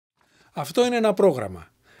Αυτό είναι ένα πρόγραμμα.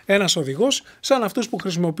 Ένας οδηγός σαν αυτούς που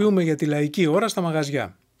χρησιμοποιούμε για τη λαϊκή ώρα στα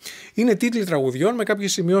μαγαζιά. Είναι τίτλοι τραγουδιών με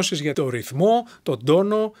κάποιες σημειώσεις για το ρυθμό, τον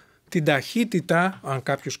τόνο, την ταχύτητα, αν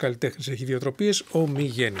κάποιος καλλιτέχνης έχει ιδιοτροπίες,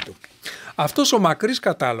 ομιγέννητο. Αυτός ο μακρύς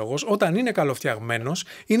κατάλογος, όταν είναι καλοφτιαγμένος,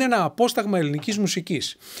 είναι ένα απόσταγμα ελληνικής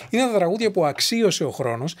μουσικής. Είναι τα τραγούδια που αξίωσε ο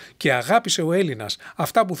χρόνος και αγάπησε ο Έλληνας,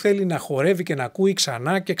 αυτά που θέλει να χορεύει και να ακούει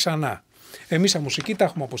ξανά και ξανά. Εμείς σαν μουσική τα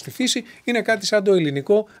έχουμε αποστηθήσει, είναι κάτι σαν το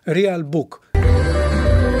ελληνικό real book.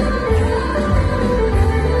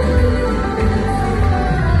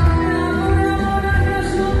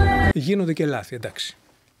 Γίνονται και λάθη, εντάξει.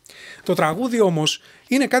 Το τραγούδι όμως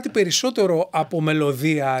είναι κάτι περισσότερο από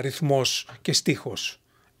μελωδία, αριθμός και στίχος.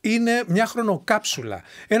 Είναι μια χρονοκάψουλα,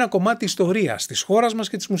 ένα κομμάτι ιστορίας της χώρας μας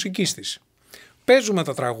και της μουσικής της. Παίζουμε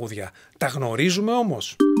τα τραγούδια, τα γνωρίζουμε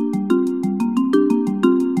όμως.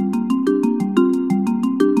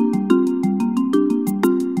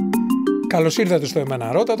 Καλώς ήρθατε στο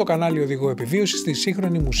Εμένα Ρώτα, το κανάλι οδηγού επιβίωσης στη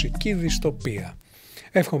σύγχρονη μουσική δυστοπία.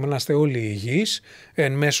 Εύχομαι να είστε όλοι υγιείς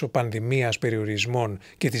εν μέσω πανδημίας, περιορισμών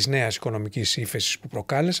και της νέας οικονομικής ύφεσης που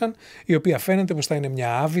προκάλεσαν, η οποία φαίνεται πως θα είναι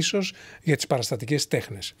μια άβυσσος για τις παραστατικές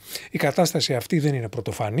τέχνες. Η κατάσταση αυτή δεν είναι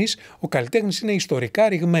πρωτοφανής, ο καλλιτέχνης είναι ιστορικά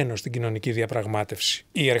ρηγμένος στην κοινωνική διαπραγμάτευση.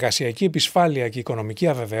 Η εργασιακή επισφάλεια και η οικονομική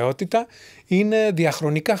αβεβαιότητα είναι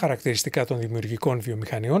διαχρονικά χαρακτηριστικά των δημιουργικών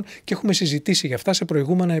βιομηχανιών και έχουμε συζητήσει για αυτά σε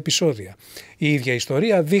προηγούμενα επεισόδια. Η ίδια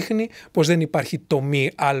ιστορία δείχνει πως δεν υπάρχει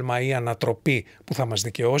τομή, άλμα ή ανατροπή που θα μας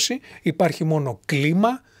δικαιώσει, υπάρχει μόνο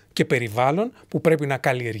κλίμα και περιβάλλον που πρέπει να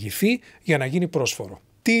καλλιεργηθεί για να γίνει πρόσφορο.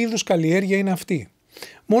 Τι είδους καλλιέργεια είναι αυτή?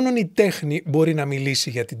 Μόνον η τέχνη μπορεί να μιλήσει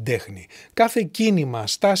για την τέχνη. Κάθε κίνημα,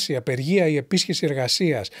 στάση, απεργία ή επίσκεψη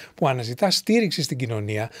εργασίας που αναζητά στήριξη στην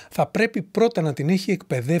κοινωνία θα πρέπει πρώτα να την έχει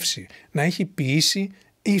εκπαιδεύσει, να έχει ποιήσει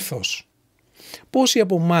ήθος. Πόσοι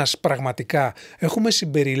από εμάς πραγματικά έχουμε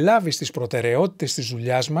συμπεριλάβει στις προτεραιότητες της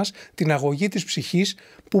δουλειάς μας την αγωγή της ψυχής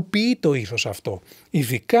που ποιεί το ήθος αυτό,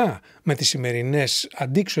 ειδικά με τις σημερινές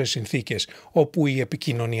αντίξωες συνθήκες όπου η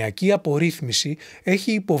επικοινωνιακή απορρίθμιση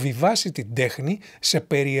έχει υποβιβάσει την τέχνη σε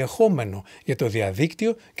περιεχόμενο για το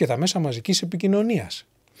διαδίκτυο και τα μέσα μαζικής επικοινωνίας.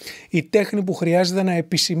 Η τέχνη που χρειάζεται να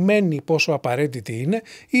επισημαίνει πόσο απαραίτητη είναι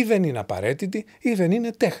ή δεν είναι απαραίτητη ή δεν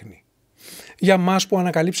είναι τέχνη. Για μας που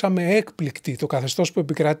ανακαλύψαμε έκπληκτη το καθεστώς που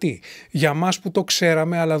επικρατεί, για μας που το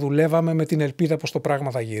ξέραμε αλλά δουλεύαμε με την ελπίδα πως το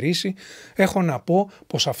πράγμα θα γυρίσει, έχω να πω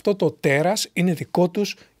πως αυτό το τέρας είναι δικό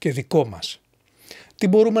τους και δικό μας. Τι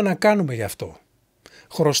μπορούμε να κάνουμε γι' αυτό?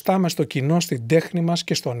 Χρωστάμε στο κοινό, στην τέχνη μας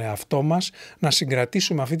και στον εαυτό μας να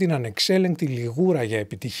συγκρατήσουμε αυτή την ανεξέλεγκτη λιγούρα για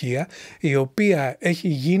επιτυχία, η οποία έχει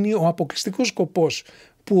γίνει ο αποκλειστικός σκοπός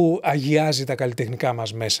που αγιάζει τα καλλιτεχνικά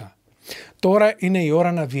μας μέσα. Τώρα είναι η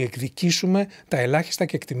ώρα να διεκδικήσουμε τα ελάχιστα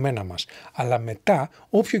κεκτημένα μας. Αλλά μετά,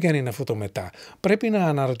 όποιο και αν είναι αυτό το μετά, πρέπει να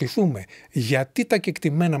αναρωτηθούμε γιατί τα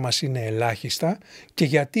κεκτημένα μας είναι ελάχιστα και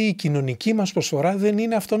γιατί η κοινωνική μας προσφορά δεν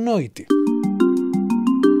είναι αυτονόητη.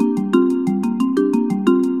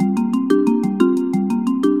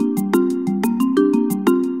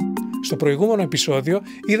 Στο προηγούμενο επεισόδιο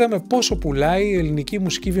είδαμε πόσο πουλάει η ελληνική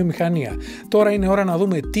μουσική βιομηχανία. Τώρα είναι ώρα να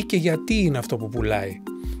δούμε τι και γιατί είναι αυτό που πουλάει.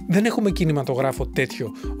 Δεν έχουμε κινηματογράφο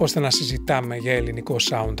τέτοιο ώστε να συζητάμε για ελληνικό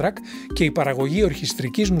soundtrack και η παραγωγή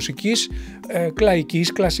ορχιστρικής μουσικής,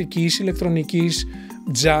 κλαϊκής, κλασικής, ηλεκτρονικής,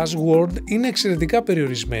 jazz, world είναι εξαιρετικά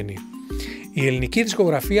περιορισμένη. Η ελληνική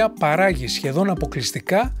δισκογραφία παράγει σχεδόν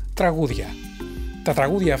αποκλειστικά τραγούδια. Τα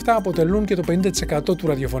τραγούδια αυτά αποτελούν και το 50% του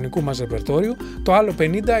ραδιοφωνικού μας ρεπερτόριου, το άλλο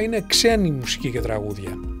 50% είναι ξένη μουσική και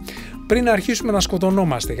τραγούδια. Πριν αρχίσουμε να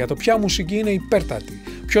σκοτωνόμαστε για το ποια μουσική είναι υπέρτατη,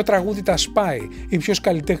 ποιο τραγούδι τα σπάει ή ποιος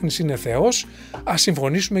καλλιτέχνης είναι θεός, ας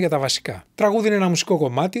συμφωνήσουμε για τα βασικά. Τραγούδι είναι ένα μουσικό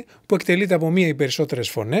κομμάτι που εκτελείται από μία ή περισσότερες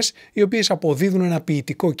φωνές, οι οποίες αποδίδουν ένα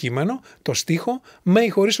ποιητικό κείμενο, το στίχο, με ή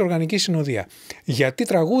χωρίς οργανική συνοδεία. Γιατί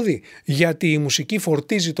τραγούδι? Γιατί η μουσική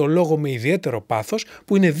φορτίζει το λόγο με ιδιαίτερο πάθος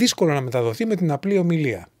που είναι δύσκολο να μεταδοθεί με την απλή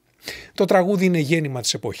ομιλία. Το τραγούδι είναι γέννημα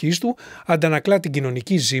της εποχής του, αντανακλά την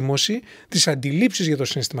κοινωνική ζήμωση, τις αντιλήψεις για το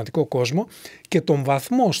συναισθηματικό κόσμο και τον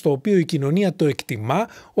βαθμό στο οποίο η κοινωνία το εκτιμά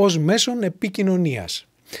ως μέσον επικοινωνίας.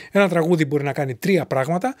 Ένα τραγούδι μπορεί να κάνει 3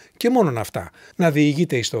 πράγματα και μόνον αυτά: να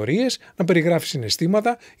διηγείται ιστορίες, να περιγράφει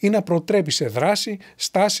συναισθήματα ή να προτρέπει σε δράση,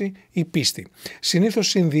 στάση ή πίστη. Συνήθως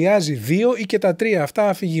συνδυάζει 2 ή και τα 3 αυτά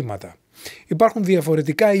αφηγήματα. Υπάρχουν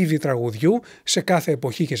διαφορετικά είδη τραγουδιού σε κάθε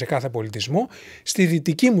εποχή και σε κάθε πολιτισμό. Στη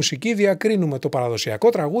δυτική μουσική διακρίνουμε το παραδοσιακό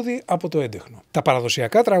τραγούδι από το έντεχνο. Τα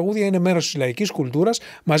παραδοσιακά τραγούδια είναι μέρος της λαϊκής κουλτούρας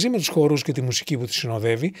μαζί με τους χορούς και τη μουσική που τη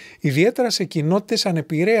συνοδεύει, ιδιαίτερα σε κοινότητες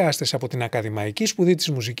ανεπηρέαστες από την ακαδημαϊκή σπουδή της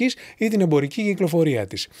μουσικής ή την εμπορική κυκλοφορία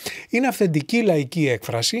της. Είναι αυθεντική λαϊκή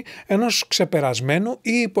έκφραση ενός ξεπερασμένου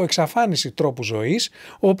ή υποεξαφάνιση τρόπου ζωής,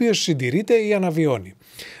 ο οποίος συντηρείται ή αναβιώνει.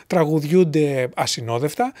 Τραγουδιούνται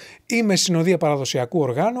ασυνόδευτα ή με συνοδεία παραδοσιακού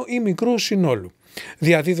οργάνου ή μικρού συνόλου.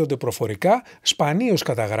 Διαδίδονται προφορικά, σπανίως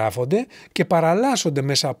καταγράφονται και παραλλάσσονται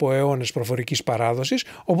μέσα από αιώνες προφορικής παράδοσης,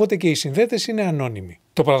 οπότε και οι συνδέτες είναι ανώνυμοι.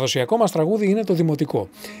 Το παραδοσιακό μας τραγούδι είναι το δημοτικό.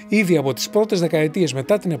 Ήδη από τις πρώτες δεκαετίες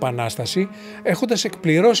μετά την Επανάσταση, έχοντας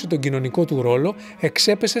εκπληρώσει τον κοινωνικό του ρόλο,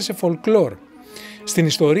 εξέπεσε σε φολκλόρ. Στην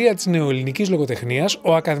ιστορία της νεοελληνικής λογοτεχνίας,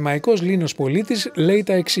 ο ακαδημαϊκός Λίνος πολίτης λέει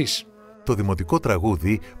τα εξής. Το δημοτικό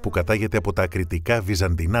τραγούδι, που κατάγεται από τα ακριτικά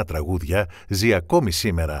βυζαντινά τραγούδια, ζει ακόμη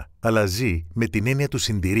σήμερα, αλλά ζει με την έννοια του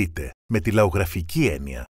συντηρείται, με τη λαογραφική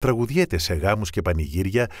έννοια. Τραγουδιέται σε γάμους και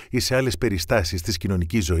πανηγύρια ή σε άλλες περιστάσεις της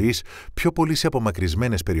κοινωνικής ζωής, πιο πολύ σε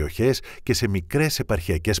απομακρυσμένες περιοχές και σε μικρές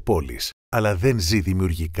επαρχιακές πόλεις. Αλλά δεν ζει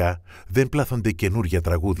δημιουργικά, δεν πλάθονται καινούργια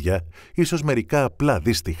τραγούδια, ίσως μερικά απλά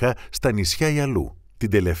δύστιχα στα νησιά ή αλλού. Την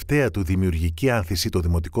τελευταία του δημιουργική άνθηση το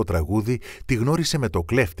δημοτικό τραγούδι τη γνώρισε με το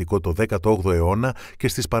κλέφτικο το 18ο αιώνα και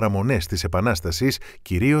στις παραμονές της Επανάστασης,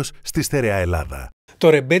 κυρίως στη στερεά Ελλάδα. Το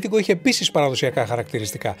ρεμπέτικο είχε επίσης παραδοσιακά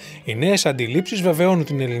χαρακτηριστικά. Οι νέες αντιλήψεις βεβαιώνουν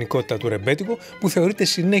την ελληνικότητα του ρεμπέτικου, που θεωρείται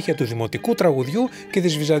συνέχεια του δημοτικού τραγουδιού και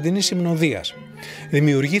της βυζαντινής συμνοδίας.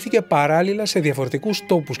 Δημιουργήθηκε παράλληλα σε διαφορετικούς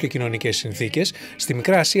τόπους και κοινωνικές συνθήκες, στη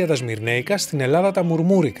Μικρά Ασία τα Σμυρνέικα, στην Ελλάδα τα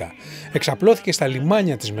Μουρμούρικα. Εξαπλώθηκε στα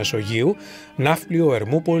λιμάνια της Μεσογείου, Ναύπλιο,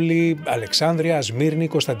 Ερμούπολη, Αλεξάνδρεια, Σμύρνη,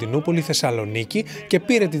 Κωνσταντινούπολη, Θεσσαλονίκη και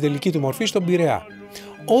πήρε την τελική του μορφή στον Πειραιά.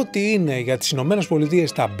 Ό,τι είναι για τις Ηνωμένες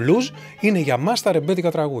Πολιτείες τα blues, είναι για μας τα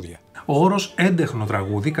ρεμπέτικα τραγούδια. Ο όρος έντεχνο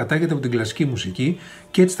τραγούδι κατάγεται από την κλασική μουσική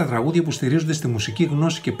και έτσι τα τραγούδια που στηρίζονται στη μουσική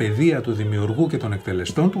γνώση και παιδεία του δημιουργού και των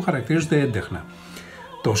εκτελεστών του χαρακτηρίζονται έντεχνα.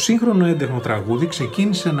 Το σύγχρονο έντεχνο τραγούδι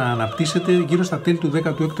ξεκίνησε να αναπτύσσεται γύρω στα τέλη του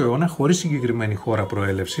 16ου αιώνα χωρίς συγκεκριμένη χώρα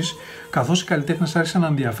προέλευσης, καθώς οι καλλιτέχνες άρχισαν να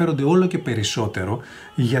ενδιαφέρονται όλο και περισσότερο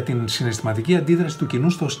για την συναισθηματική αντίδραση του κοινού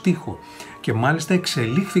στο στίχο και μάλιστα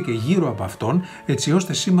εξελίχθηκε γύρω από αυτόν, έτσι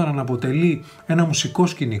ώστε σήμερα να αποτελεί ένα μουσικό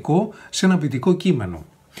σκηνικό σε ένα ποιητικό κείμενο.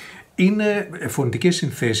 Είναι φωνητικές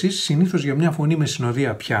συνθέσεις, συνήθως για μια φωνή με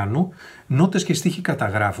συνοδεία πιάνου, νότες και στίχοι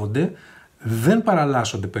καταγράφονται, δεν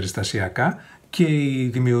παραλλάσσονται περιστασιακά και η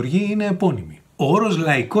δημιουργία είναι επώνυμη. Ο όρος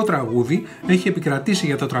λαϊκό τραγούδι έχει επικρατήσει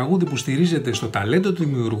για το τραγούδι που στηρίζεται στο ταλέντο του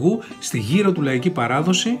δημιουργού, στη γύρω του λαϊκή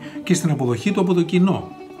παράδοση και στην αποδοχή του από το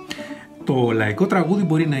κοινό. Το λαϊκό τραγούδι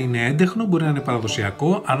μπορεί να είναι έντεχνο, μπορεί να είναι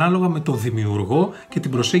παραδοσιακό, ανάλογα με το δημιουργό και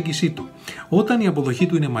την προσέγγιση του. Όταν η αποδοχή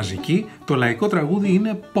του είναι μαζική, το λαϊκό τραγούδι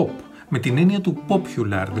είναι pop, με την έννοια του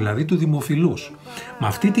popular, δηλαδή του δημοφιλούς. Με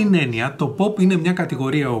αυτή την έννοια, το pop είναι μια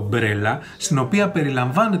κατηγορία ομπρέλα, στην οποία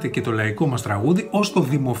περιλαμβάνεται και το λαϊκό μας τραγούδι ως το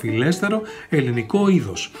δημοφιλέστερο ελληνικό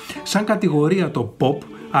είδος. Σαν κατηγορία το pop,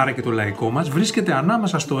 άρα και το λαϊκό μας, βρίσκεται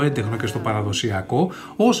ανάμεσα στο έντεχνο και στο παραδοσιακό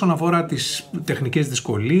όσον αφορά τις τεχνικές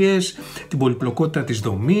δυσκολίες, την πολυπλοκότητα της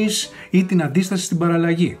δομής ή την αντίσταση στην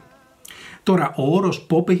παραλλαγή. Τώρα, ο όρος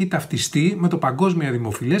pop έχει ταυτιστεί με το παγκόσμια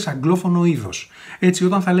δημοφιλές αγγλόφωνο είδος. Έτσι,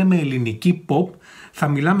 όταν θα λέμε ελληνική pop, θα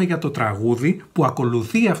μιλάμε για το τραγούδι που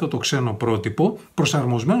ακολουθεί αυτό το ξένο πρότυπο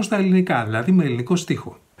προσαρμοσμένο στα ελληνικά, δηλαδή με ελληνικό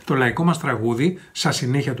στίχο. Το λαϊκό μας τραγούδι, σαν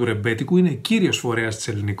συνέχεια του ρεμπέτικου, είναι κύριος φορέας της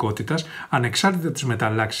ελληνικότητας, ανεξάρτητα τις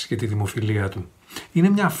μεταλλάξεις και τη δημοφιλία του. Είναι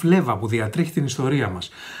μια φλέβα που διατρέχει την ιστορία μας.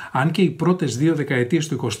 Αν και οι πρώτες 2 δεκαετίες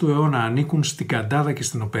του 20ου αιώνα ανήκουν στην καντάδα και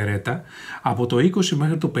στην οπερέτα, από το 20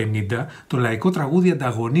 μέχρι το 50 το λαϊκό τραγούδι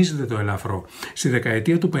ανταγωνίζεται το ελαφρό. Στη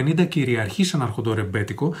δεκαετία του 50 κυριαρχεί σαν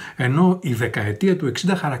αρχοντορεμπέτικο, ενώ η δεκαετία του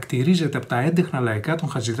 60 χαρακτηρίζεται από τα έντεχνα λαϊκά των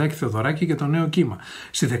Χατζηδάκη, Θεοδωράκη και το νέο κύμα.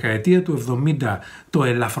 Στη δεκαετία του 70 το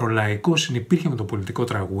ελαφρολαϊκό συνυπήρχε με το πολιτικό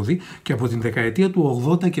τραγούδι και από την δεκαετία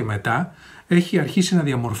του 80 και μετά έχει αρχίσει να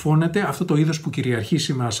διαμορφώνεται αυτό το είδος που κυριαρχεί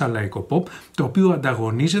σήμερα σαν λαϊκό pop, το οποίο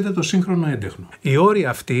ανταγωνίζεται το σύγχρονο έντεχνο. Οι όροι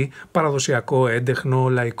αυτοί, παραδοσιακό, έντεχνο,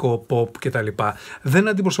 λαϊκό, pop κτλ., δεν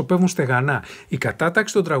αντιπροσωπεύουν στεγανά. Η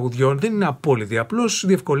κατάταξη των τραγουδιών δεν είναι απόλυτη, απλώς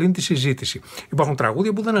διευκολύνει τη συζήτηση. Υπάρχουν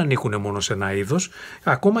τραγούδια που δεν ανήκουν μόνο σε ένα είδος,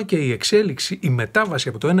 ακόμα και η εξέλιξη, η μετάβαση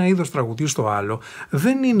από το ένα είδος τραγουδιού στο άλλο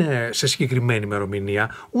δεν είναι σε συγκεκριμένη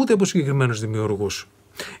ημερομηνία, ούτε από συγκεκριμένους δημιουργούς.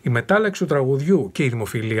 Η μετάλλαξη του τραγουδιού και η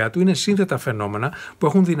δημοφιλία του είναι σύνθετα φαινόμενα που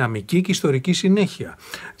έχουν δυναμική και ιστορική συνέχεια.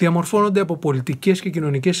 Διαμορφώνονται από πολιτικές και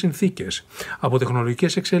κοινωνικές συνθήκες, από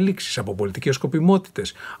τεχνολογικές εξελίξεις, από πολιτικές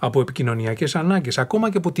σκοπιμότητες, από επικοινωνιακές ανάγκες,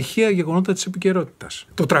 ακόμα και από τυχαία γεγονότα της επικαιρότητας.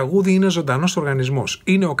 Το τραγούδι είναι ζωντανός οργανισμός.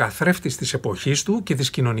 Είναι ο καθρέφτης της εποχής του και της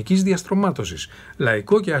κοινωνικής διαστρωμάτωσης.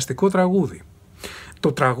 Λαϊκό και αστικό τραγούδι.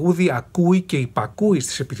 Το τραγούδι ακούει και υπακούει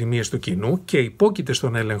στις επιθυμίες του κοινού και υπόκειται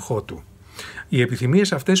στον έλεγχό του. Οι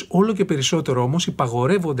επιθυμίες αυτές όλο και περισσότερο όμως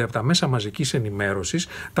υπαγορεύονται από τα μέσα μαζικής ενημέρωσης,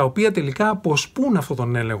 τα οποία τελικά αποσπούν αυτόν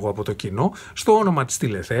τον έλεγχο από το κοινό στο όνομα της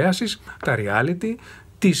τηλεθέασης, τα reality,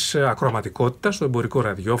 της ακροαματικότητας, το εμπορικό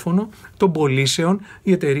ραδιόφωνο, των πωλήσεων,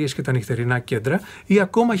 οι εταιρείες και τα νυχτερινά κέντρα ή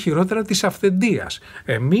ακόμα χειρότερα της αυθεντίας.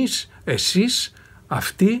 Εμείς, εσείς,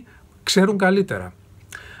 αυτοί ξέρουν καλύτερα.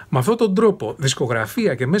 Με αυτόν τον τρόπο,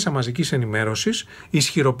 δισκογραφία και μέσα μαζικής ενημέρωσης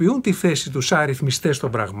ισχυροποιούν τη θέση τους σαν αριθμιστές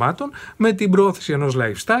των πραγμάτων με την προώθηση ενός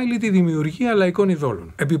lifestyle ή τη δημιουργία λαϊκών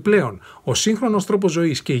ειδόλων. Επιπλέον, ο σύγχρονος τρόπος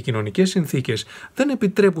ζωής και οι κοινωνικές συνθήκες δεν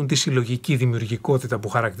επιτρέπουν τη συλλογική δημιουργικότητα που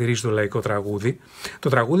χαρακτηρίζει το λαϊκό τραγούδι. Το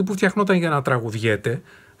τραγούδι που φτιαχνόταν για να τραγουδιέται,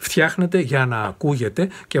 φτιάχνεται για να ακούγεται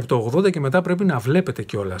και από το 80 και μετά πρέπει να βλέπετε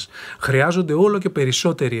κιόλας. Χρειάζονται όλο και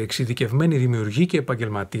περισσότεροι εξειδικευμένοι δημιουργοί και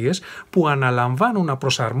επαγγελματίες που αναλαμβάνουν να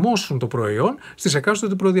προσαρμόσουν το προϊόν στις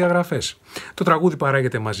εκάστοτε προδιαγραφές. Το τραγούδι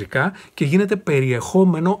παράγεται μαζικά και γίνεται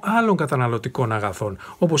περιεχόμενο άλλων καταναλωτικών αγαθών,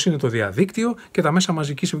 όπως είναι το διαδίκτυο και τα μέσα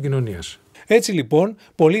μαζικής επικοινωνίας. Έτσι λοιπόν,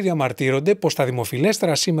 πολλοί διαμαρτύρονται πως τα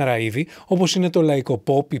δημοφιλέστερα σήμερα είδη, όπως είναι το λαϊκό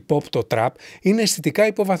pop, η pop, το trap, είναι αισθητικά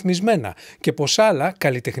υποβαθμισμένα και πως άλλα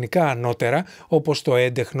καλλιτεχνικά ανώτερα, όπως το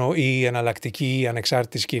έντεχνο ή η εναλλακτική ή η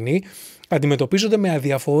ανεξάρτητη σκηνή, αντιμετωπίζονται με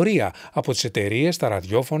αδιαφορία από τις εταιρείες, τα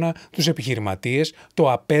ραδιόφωνα, τους επιχειρηματίες,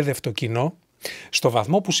 το απέδευτο κοινό. Στο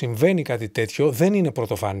βαθμό που συμβαίνει κάτι τέτοιο δεν είναι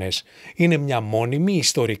πρωτοφανές. Είναι μια μόνιμη,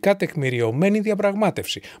 ιστορικά τεκμηριωμένη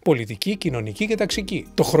διαπραγμάτευση, πολιτική, κοινωνική και ταξική.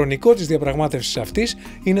 Το χρονικό της διαπραγμάτευσης αυτής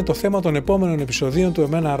είναι το θέμα των επόμενων επεισοδίων του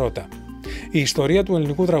Εμένα Ρώτα. Η ιστορία του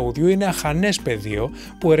ελληνικού τραγουδιού είναι αχανές πεδίο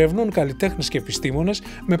που ερευνούν καλλιτέχνες και επιστήμονες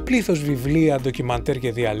με πλήθος βιβλία, ντοκιμαντέρ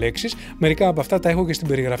και διαλέξεις, μερικά από αυτά τα έχω και στην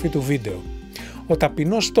περιγραφή του βίντεο. Ο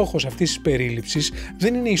ταπεινός στόχος αυτής της περίληψης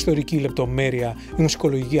δεν είναι η ιστορική λεπτομέρεια, η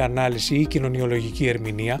μουσικολογική ανάλυση ή η κοινωνιολογική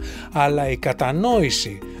ερμηνεία, αλλά η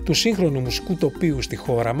κατανόηση του σύγχρονου μουσικού τοπίου στη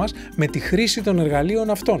χώρα μας με τη χρήση των εργαλείων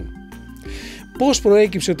αυτών. Πώς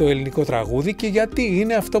προέκυψε το ελληνικό τραγούδι και γιατί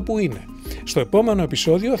είναι αυτό που είναι. Στο επόμενο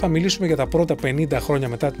επεισόδιο θα μιλήσουμε για τα πρώτα 50 χρόνια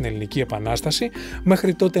μετά την Ελληνική Επανάσταση,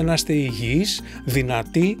 μέχρι τότε να είστε υγιείς,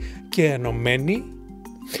 δυνατοί και ενωμένοι.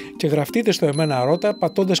 Και γραφτείτε στο Εμένα Ρώτα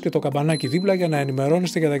πατώντας και το καμπανάκι δίπλα για να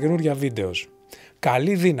ενημερώνεστε για τα καινούργια βίντεο.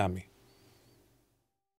 Καλή δύναμη!